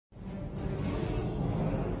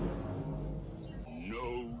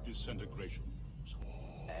disintegration.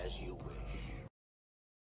 As you wish.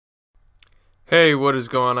 Hey, what is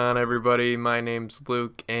going on, everybody? My name's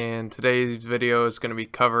Luke, and today's video is going to be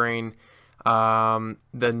covering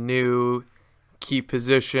the new key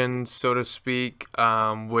position, so to speak,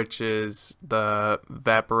 which is the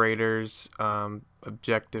Vaporators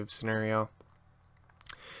objective scenario.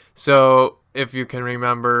 So, if you can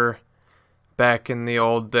remember back in the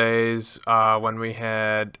old days when we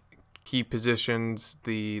had key positions,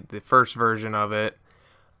 the first version of it,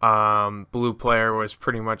 blue player was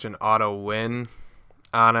pretty much an auto win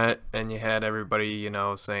on it, and you had everybody, you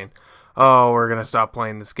know, saying, oh, we're gonna stop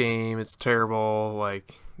playing this game, it's terrible,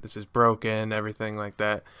 like, this is broken, everything like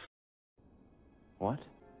that. What?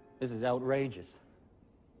 This is outrageous.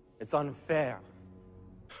 It's unfair.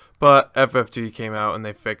 But FFG came out and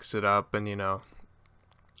they fixed it up, and you know,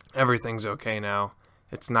 everything's okay now.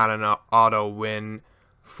 It's not an auto win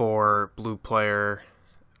for blue player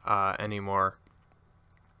anymore.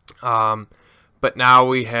 But now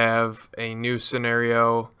we have a new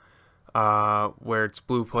scenario where it's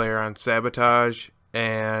blue player on sabotage,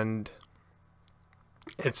 and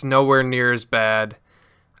it's nowhere near as bad,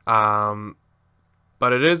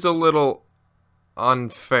 but it is a little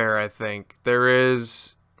unfair, I think. There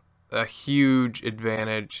is a huge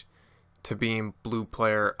advantage to being blue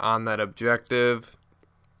player on that objective.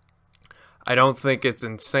 I don't think it's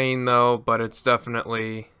insane though, but it's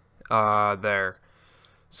definitely there.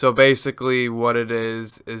 So basically what it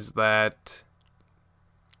is that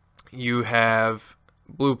you have,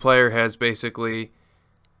 blue player has basically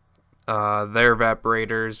their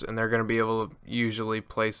Vaporators, and they're going to be able to usually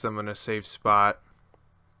place them in a safe spot.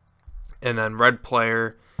 And then red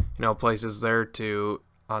player, you know, places their two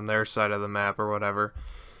on their side of the map or whatever.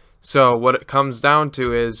 So what it comes down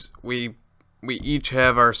to is we each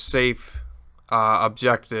have our safe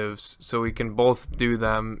objectives, so we can both do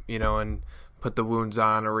them, you know, and put the wounds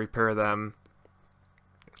on or repair them.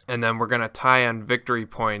 And then we're going to tie on victory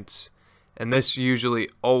points, and this usually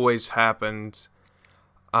always happens.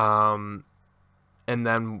 And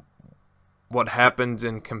then what happens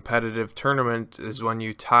in competitive tournaments is when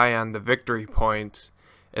you tie on the victory points,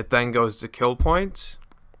 it then goes to kill points.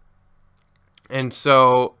 And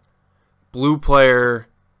so blue player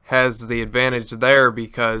has the advantage there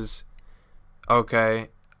because, okay,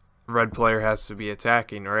 red player has to be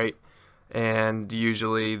attacking, right? And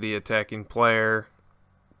usually the attacking player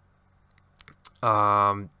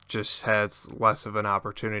just has less of an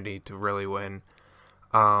opportunity to really win.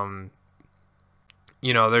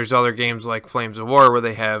 You know, there's other games like Flames of War where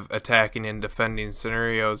they have attacking and defending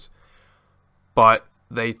scenarios, but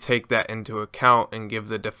they take that into account and give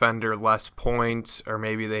the defender less points, or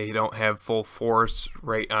maybe they don't have full force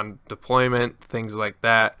rate on deployment, things like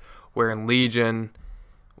that. Where in Legion,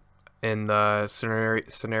 in the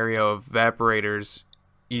scenario of Vaporators,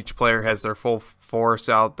 each player has their full force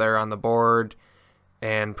out there on the board,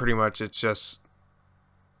 and pretty much it's just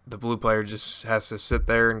the blue player just has to sit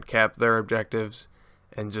there and cap their objectives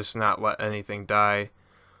and just not let anything die,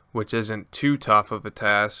 which isn't too tough of a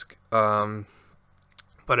task,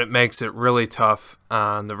 but it makes it really tough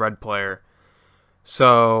on the red player.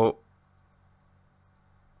 So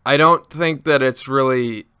I don't think that it's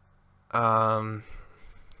really unwinnable.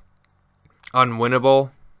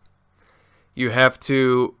 You have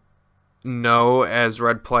to know as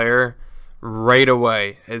red player right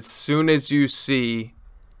away, as soon as you see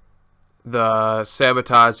the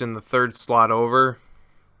sabotage in the third slot over,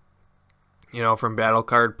 you know, from battle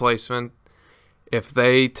card placement, if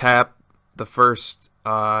they tap the first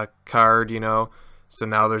card, you know, so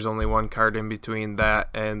now there's only one card in between that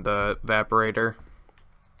and the Vaporator,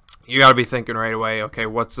 you got to be thinking right away, okay,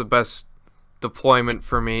 what's the best deployment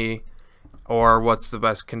for me, or what's the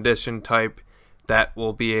best condition type that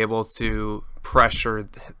will be able to pressure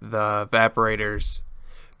the Vaporators,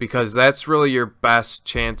 because that's really your best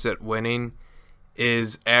chance at winning,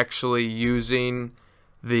 is actually using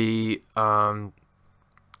the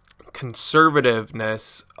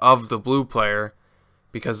conservativeness of the blue player,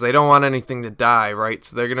 because they don't want anything to die, right?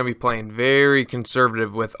 So they're going to be playing very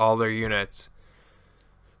conservative with all their units.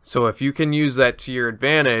 So if you can use that to your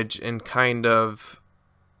advantage and kind of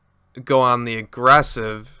go on the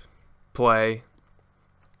aggressive play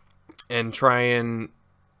and try and,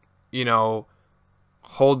 you know,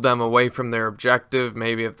 hold them away from their objective,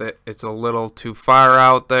 maybe if it's a little too far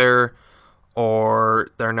out there, or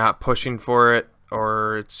they're not pushing for it,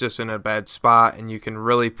 or it's just in a bad spot and you can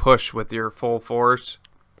really push with your full force,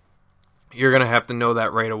 you're going to have to know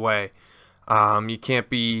that right away. You can't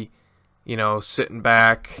be, you know, sitting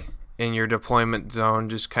back in your deployment zone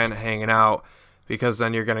just kind of hanging out, because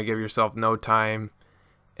then you're going to give yourself no time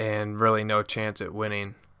and really no chance at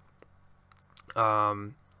winning.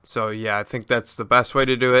 So yeah, I think that's the best way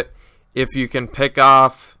to do it. If you can pick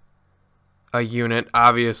off a unit,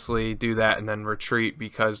 obviously do that and then retreat,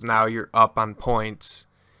 because now you're up on points.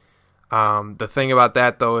 The thing about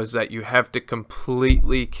that though is that you have to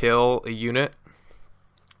completely kill a unit.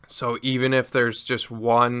 So even if there's just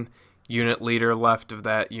one unit leader left of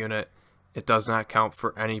that unit, it does not count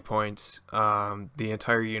for any points. The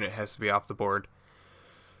entire unit has to be off the board.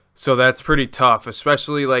 So that's pretty tough,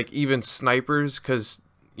 especially like even snipers, because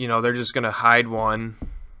you know they're just gonna hide one,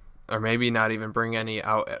 or maybe not even bring any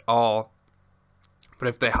out at all. But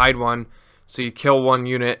if they hide one, so you kill one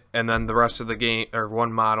unit and then the rest of the game, or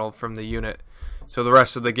one model from the unit, so the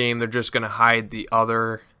rest of the game they're just gonna hide the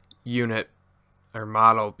other unit or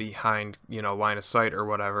model behind, you know, line of sight or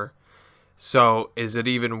whatever. So is it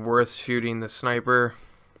even worth shooting the sniper?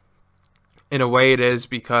 In a way it is,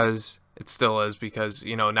 because it still is, because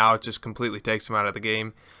you know now it just completely takes them out of the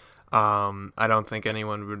game. I don't think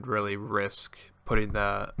anyone would really risk bringing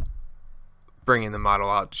the model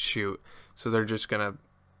out to shoot, so they're just gonna,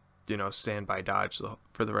 you know, stand by dodge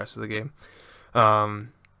for the rest of the game.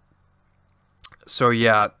 So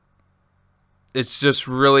yeah, it's just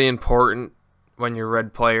really important when you're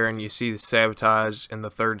red player and you see the sabotage in the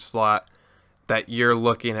third slot that you're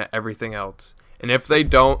looking at everything else. And if they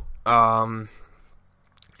don't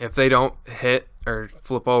hit or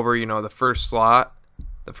flip over, you know, the first slot,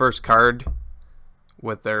 the first card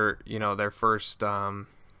with their, you know, their first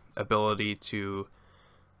ability to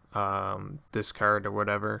discard or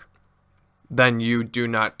whatever, then you do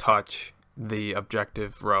not touch the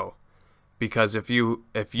objective row, because if you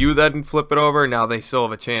then flip it over, now they still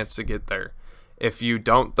have a chance to get there. If you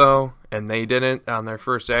don't though, and they didn't on their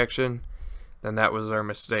first action, then that was their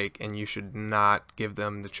mistake, and you should not give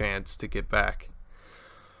them the chance to get back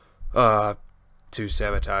to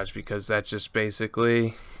sabotage, because that's just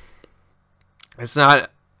basically, it's not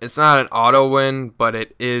an auto win, but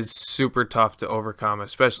it is super tough to overcome,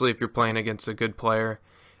 especially if you're playing against a good player.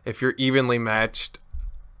 If you're evenly matched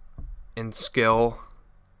in skill,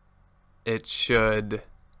 it should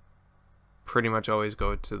pretty much always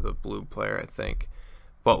go to the blue player, I think.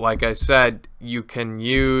 But like I said, you can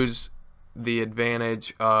use the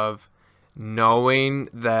advantage of knowing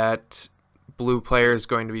that blue player is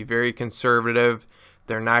going to be very conservative.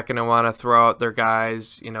 They're not going to want to throw out their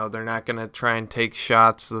guys. You know, they're not going to try and take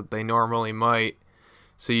shots that they normally might.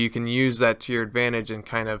 So you can use that to your advantage and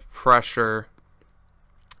kind of pressure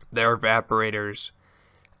their evaporators.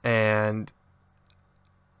 And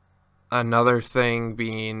another thing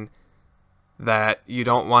being that you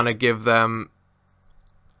don't want to give them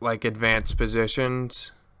like advanced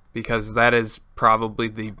positions, because that is probably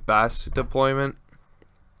the best deployment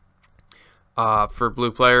for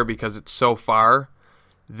blue player, because it's so far.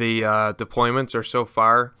 The deployments are so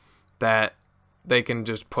far that they can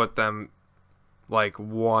just put them like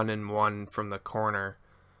 1-and-1 from the corner.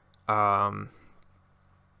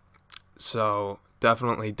 So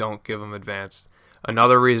definitely don't give them advanced.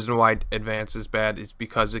 Another reason why advance is bad is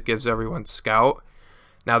because it gives everyone scout.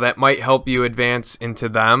 Now that might help you advance into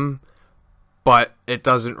them, but it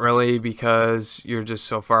doesn't really, because you're just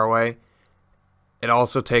so far away. It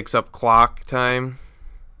also takes up clock time,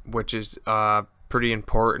 which is pretty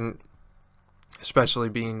important, especially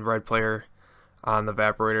being red player on the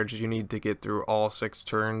Vaporators. You need to get through all 6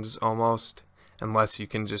 turns almost, unless you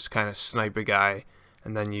can just kind of snipe a guy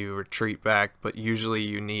and then you retreat back, but usually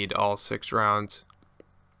you need all 6 rounds.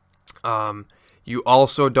 You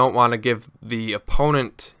also don't want to give the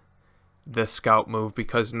opponent the scout move,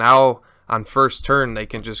 because now on first turn they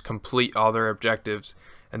can just complete all their objectives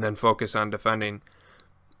and then focus on defending,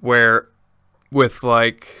 where with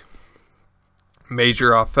like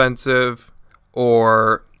major offensive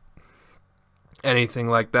or anything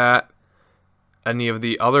like that, any of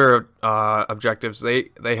the other objectives,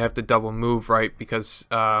 they have to double move, right? Because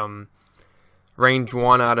range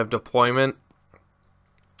 1 out of deployment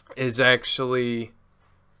is actually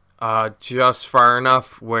just far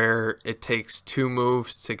enough where it takes 2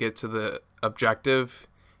 moves to get to the objective,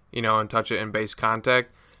 you know, and touch it in base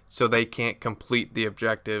contact. So they can't complete the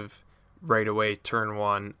objective right away turn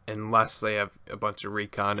 1 unless they have a bunch of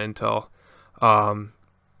recon intel.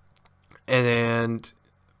 And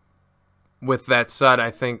with that said,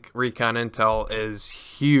 I think recon intel is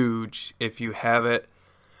huge if you have it,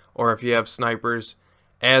 or if you have snipers.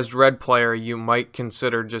 As red player, you might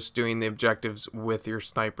consider just doing the objectives with your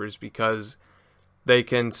snipers, because they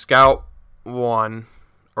can scout 1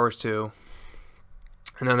 or 2,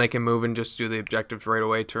 and then they can move and just do the objectives right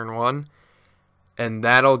away turn 1, and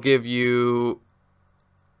that'll give you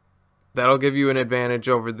that'll give you an advantage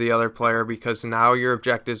over the other player because now your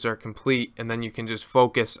objectives are complete, and then you can just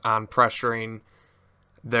focus on pressuring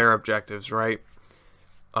their objectives, right?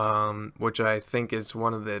 Which I think is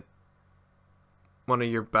one of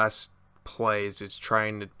your best plays, is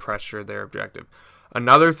trying to pressure their objective.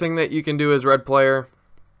 Another thing that you can do as red player,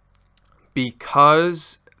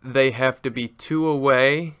 because they have to be 2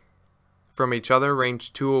 away from each other,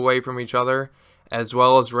 range 2 away from each other, as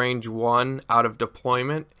well as range 1 out of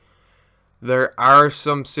deployment, there are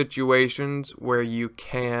some situations where you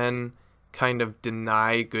can kind of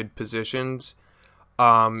deny good positions.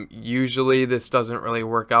 Usually this doesn't really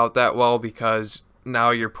work out that well because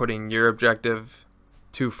now you're putting your objective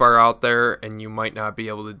too far out there and you might not be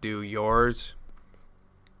able to do yours.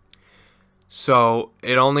 So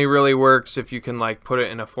it only really works if you can like put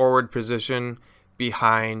it in a forward position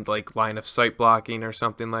behind like line of sight blocking or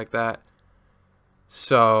something like that.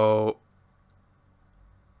 So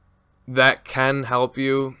that can help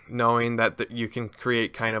you, knowing that you can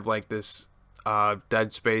create kind of like this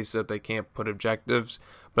dead space that they can't put objectives,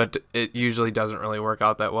 but it usually doesn't really work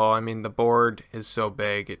out that well. I mean, the board is so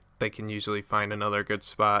big, they can usually find another good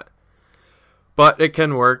spot. But it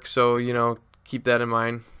can work, so, you know, keep that in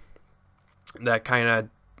mind. That kind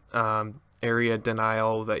of area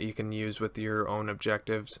denial that you can use with your own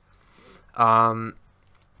objectives.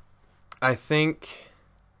 I think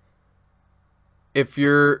if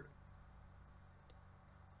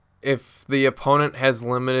the opponent has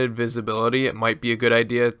limited visibility, it might be a good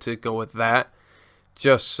idea to go with that,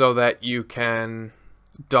 just so that you can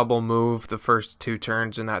double move the first 2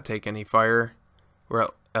 turns and not take any fire,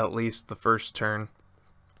 or at least the first turn,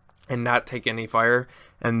 and not take any fire,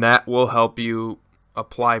 and that will help you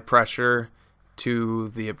apply pressure to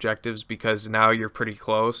the objectives because now you're pretty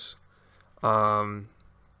close. You're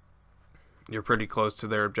pretty close to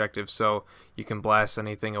their objective, so you can blast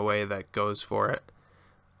anything away that goes for it.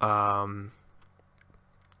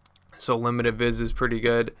 So limited viz is pretty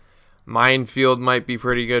good. Minefield might be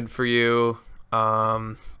pretty good for you,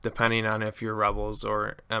 depending on if you're Rebels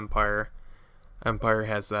or Empire. Empire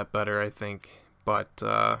has that better, I think, but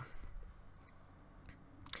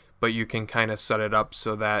you can kind of set it up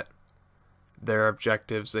so that their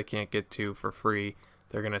objectives they can't get to for free.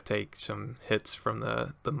 They're gonna take some hits from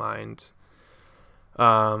the mines.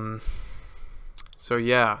 So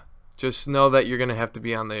yeah. Just know that you're gonna have to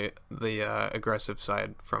be on the aggressive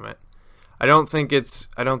side from it. I don't think it's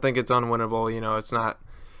unwinnable. You know, it's not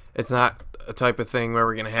a type of thing where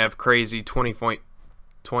we're gonna have crazy 20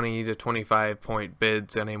 to 25 point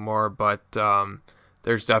bids anymore. But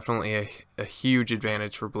there's definitely a huge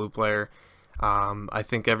advantage for blue player. I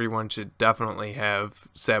think everyone should definitely have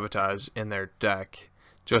sabotage in their deck,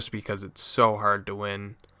 just because it's so hard to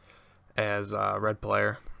win as a red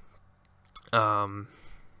player.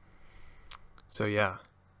 So yeah,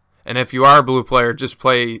 and if you are a blue player, just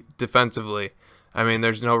play defensively. I mean,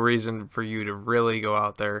 there's no reason for you to really go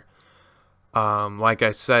out there. Like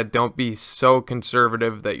I said, don't be so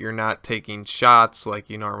conservative that you're not taking shots like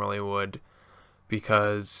you normally would,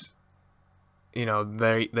 because you know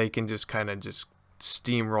they can just kind of just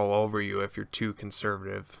steamroll over you if you're too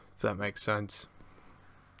conservative, if that makes sense.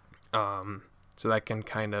 So that can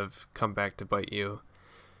kind of come back to bite you.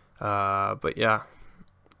 But yeah.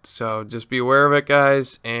 So just be aware of it,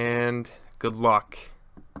 guys, and good luck.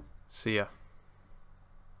 See ya.